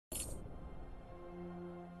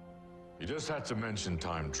You just had to mention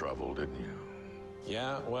time travel, didn't you?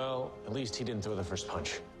 Yeah, well, at least he didn't throw the first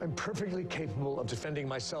punch. I'm perfectly capable of defending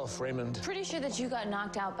myself, Raymond. Pretty sure that you got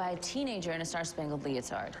knocked out by a teenager in a star-spangled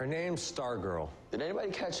leotard. Her name's Stargirl. Did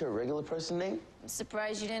anybody catch her regular person name? I'm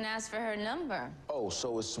surprised you didn't ask for her number. Oh,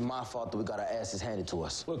 so it's my fault that we got our asses handed to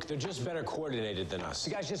us. Look, they're just better coordinated than us.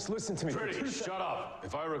 You guys just listen to me. Pretty, shut up.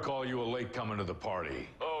 If I recall, you were late coming to the party.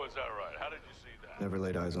 Oh, is that right? How did you see that? Never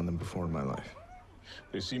laid eyes on them before in my life.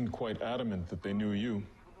 They seemed quite adamant that they knew you.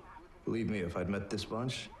 Believe me, if I'd met this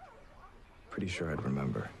bunch, pretty sure I'd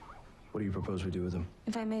remember. What do you propose we do with them?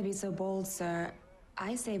 If I may be so bold, sir,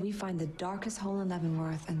 I say we find the darkest hole in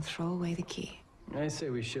Leavenworth and throw away the key. I say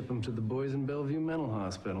we ship them to the boys in Bellevue Mental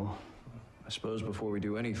Hospital. I suppose before we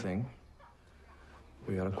do anything,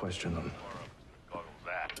 we gotta question them.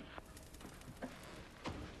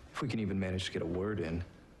 If we can even manage to get a word in.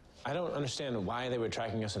 I don't understand why they were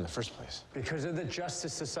tracking us in the first place. Because of the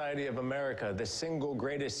Justice Society of America, the single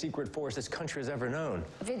greatest secret force this country has ever known.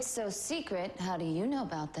 If it's so secret, how do you know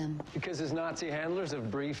about them? Because his Nazi handlers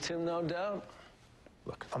have briefed him, no doubt.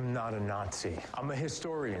 Look, I'm not a Nazi. I'm a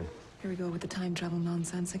historian. Here we go with the time travel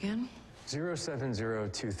nonsense again.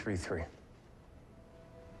 070233.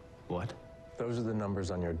 What? Those are the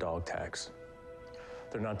numbers on your dog tags.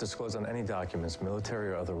 They're not disclosed on any documents, military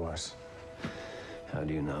or otherwise. How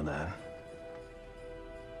do you know that?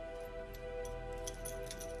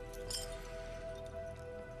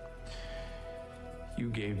 You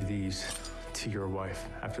gave these to your wife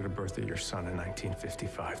after the birth of your son in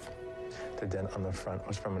 1955. The dent on the front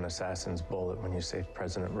was from an assassin's bullet when you saved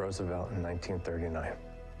President Roosevelt in 1939.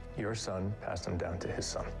 Your son passed them down to his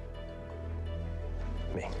son.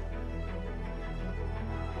 Me.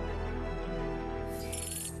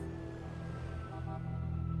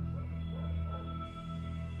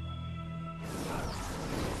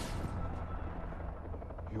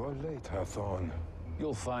 You're late, Hathorn.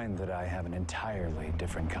 You'll find that I have an entirely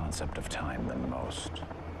different concept of time than most.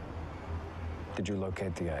 Did you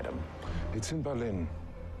locate the item? It's in Berlin.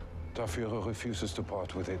 Der Führer refuses to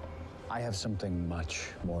part with it. I have something much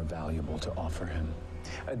more valuable to offer him.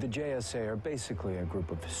 The JSA are basically a group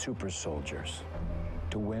of super soldiers.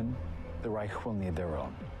 To win, the Reich will need their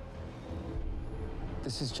own.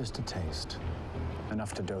 This is just a taste.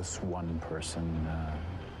 Enough to dose one person.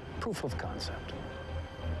 Proof of concept.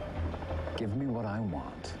 Give me what I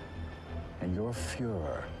want, and your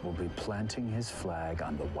Fuhrer will be planting his flag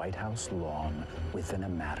on the White House lawn within a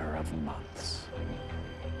matter of months.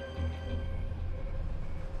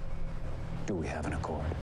 Do we have an accord?